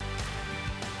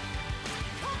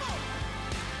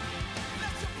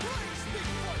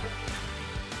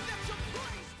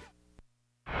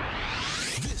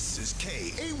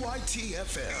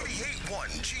KAYT-FM.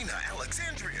 88.1 Gina,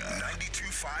 Alexandria.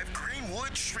 92.5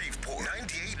 Greenwood, Shreveport.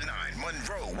 98.9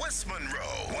 Monroe, West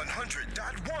Monroe.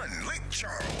 100.1 Lake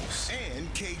Charles.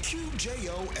 And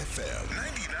KQJO-FM.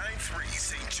 99.3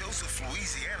 St. Joseph,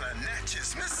 Louisiana,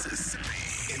 Natchez,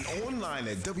 Mississippi. And online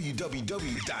at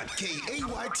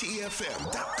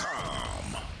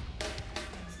www.kaytfm.com.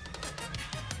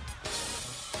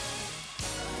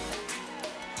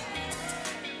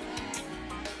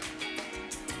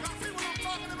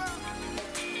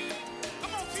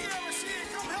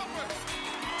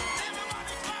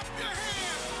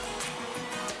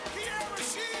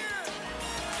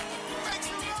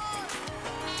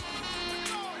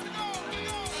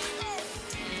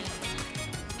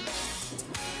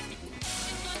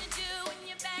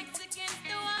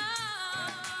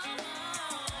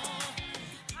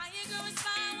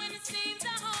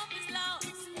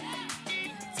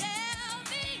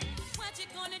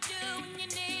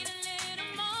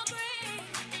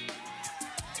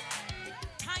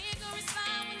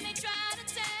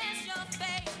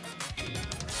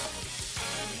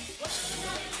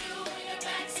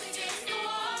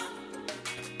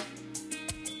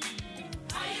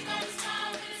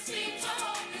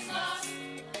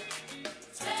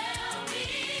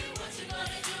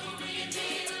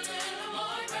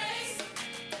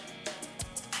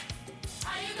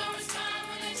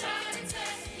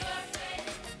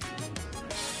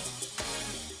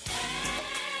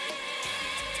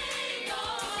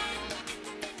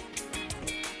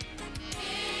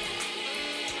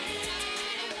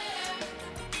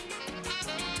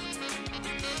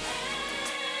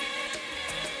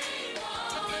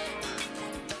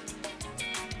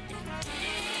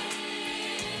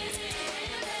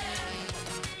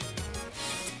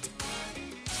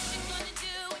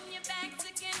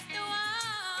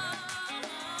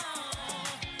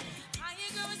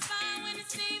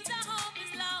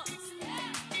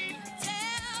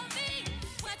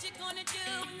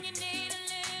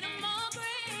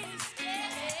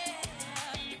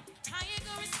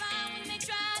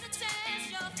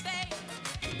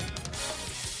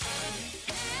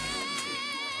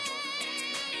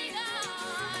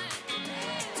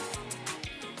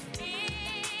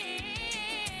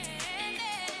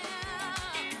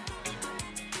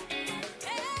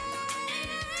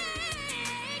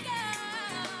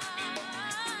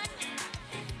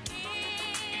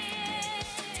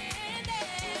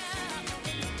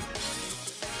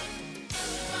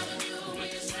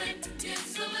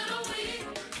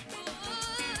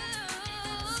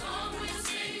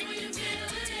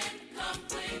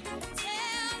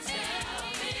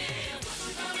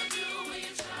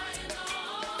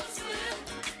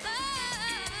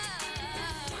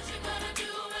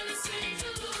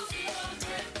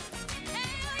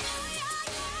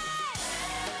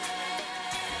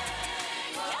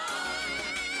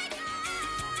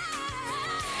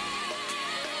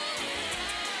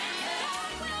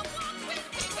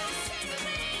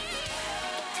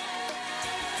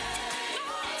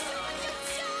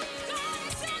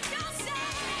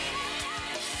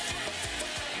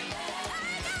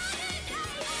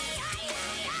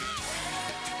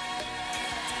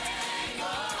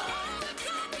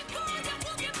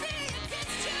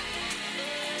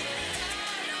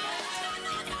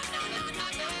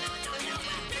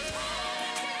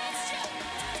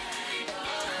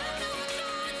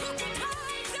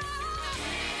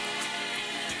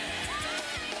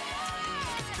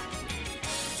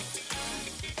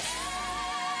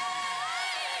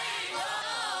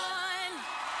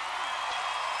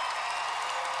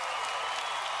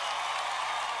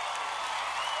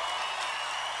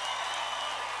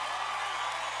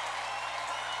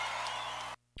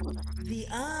 The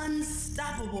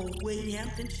unstoppable Wade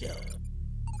Hampton Show.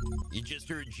 You just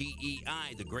heard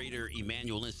GEI, the Greater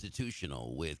Emmanuel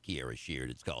Institutional, with Kiara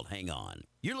Sheard. It's called Hang On.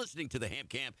 You're listening to the Ham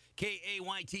Camp,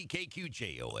 KAYT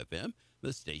KQJO FM,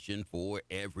 the station for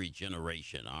every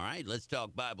generation. All right, let's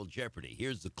talk Bible Jeopardy.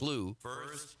 Here's the clue.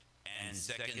 1st and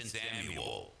 2nd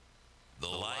Samuel, the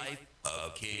life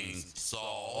of Kings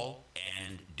Saul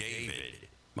and David.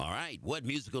 All right, what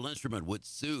musical instrument would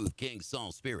soothe King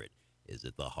Saul's spirit? Is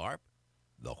it the harp,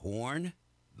 the horn,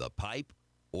 the pipe,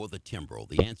 or the timbrel?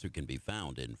 The answer can be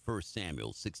found in 1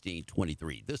 Samuel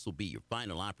 16:23. This will be your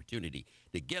final opportunity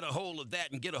to get a hold of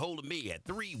that and get a hold of me at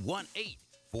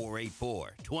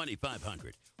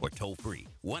 318-484-2500 or toll free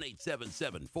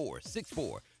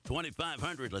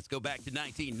 1-877-464-2500. Let's go back to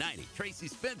 1990. Tracy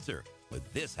Spencer with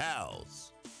This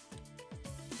House.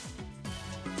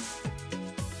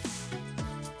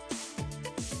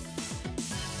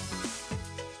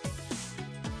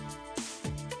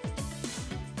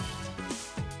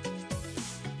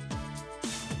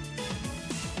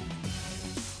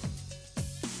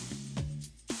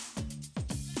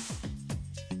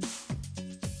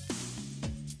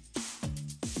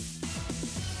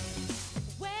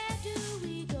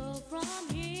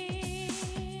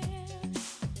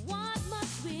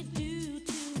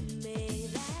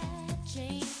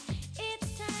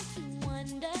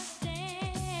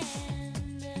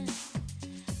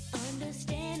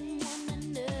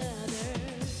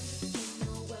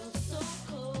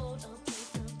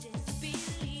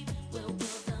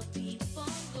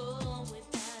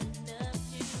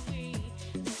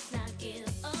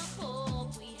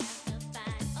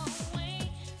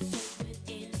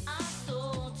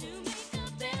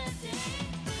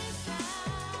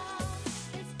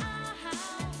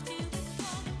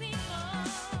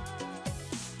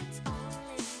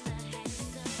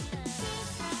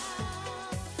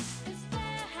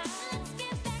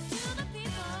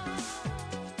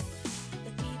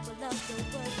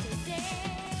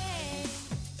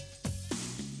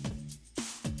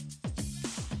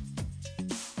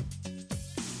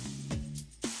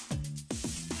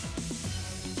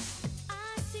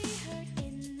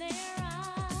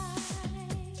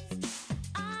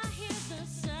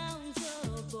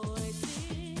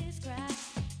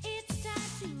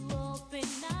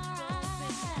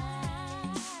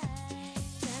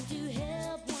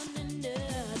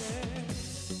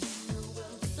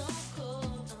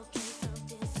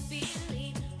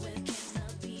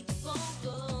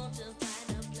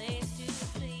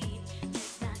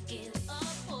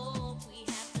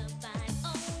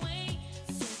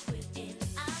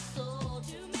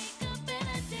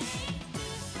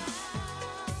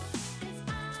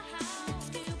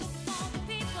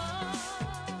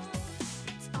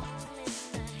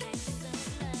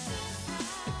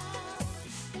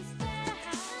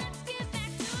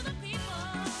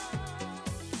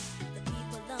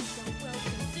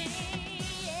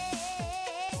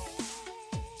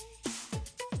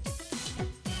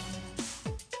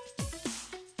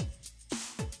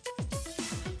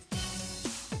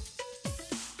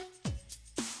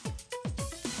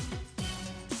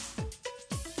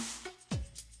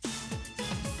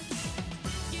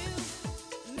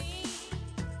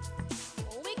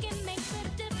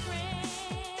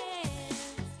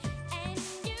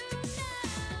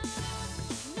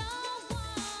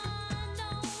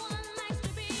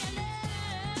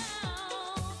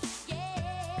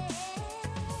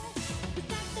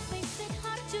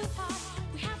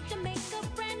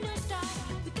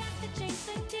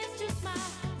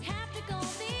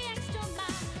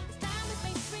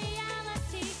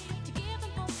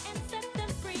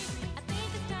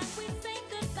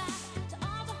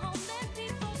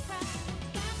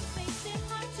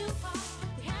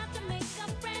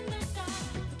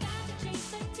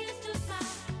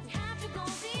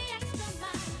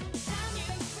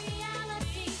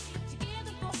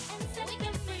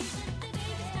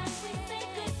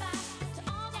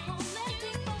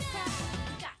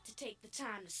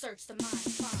 search the mind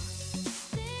and find.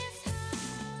 This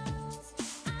house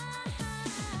I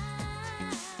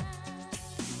hide,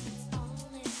 it's all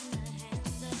in the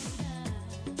hands of love.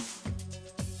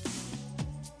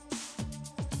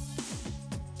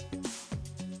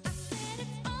 I said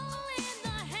it's all in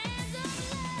the hands of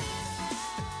love.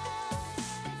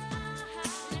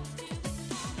 Let's do it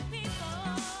for the people.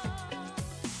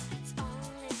 It's all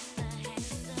in the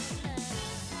hands of love.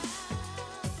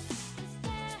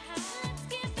 Let's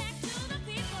give back to the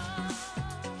people.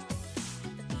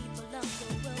 The people of the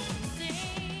world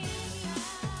sing.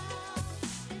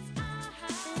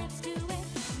 Let's do it.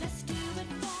 Let's do it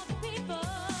for the people. It's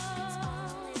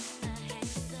all in the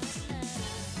hands of love.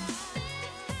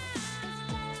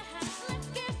 Let's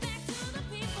give back to the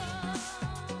people.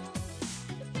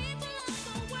 The people of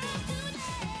the world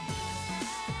today.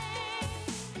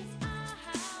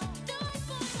 Do it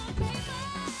for the people.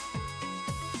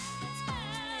 It's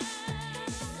all in the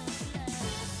hands of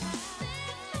love.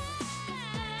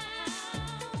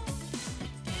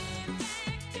 Give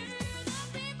back to the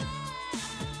people.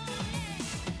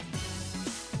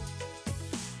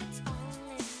 It's all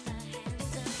in the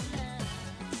hands of love.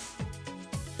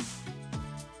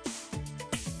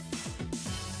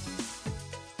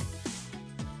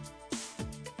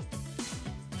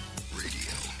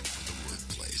 Radio, the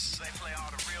workplace. They play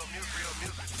all the real music.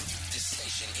 This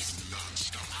station is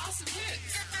non-stop. Awesome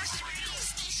hits. The best radio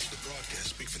station. The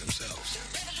broadcasts speak for themselves.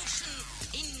 Revolution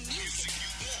in music.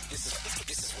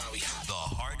 This is why we have The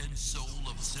heart and soul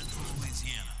of Central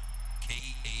Louisiana.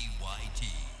 KAYT.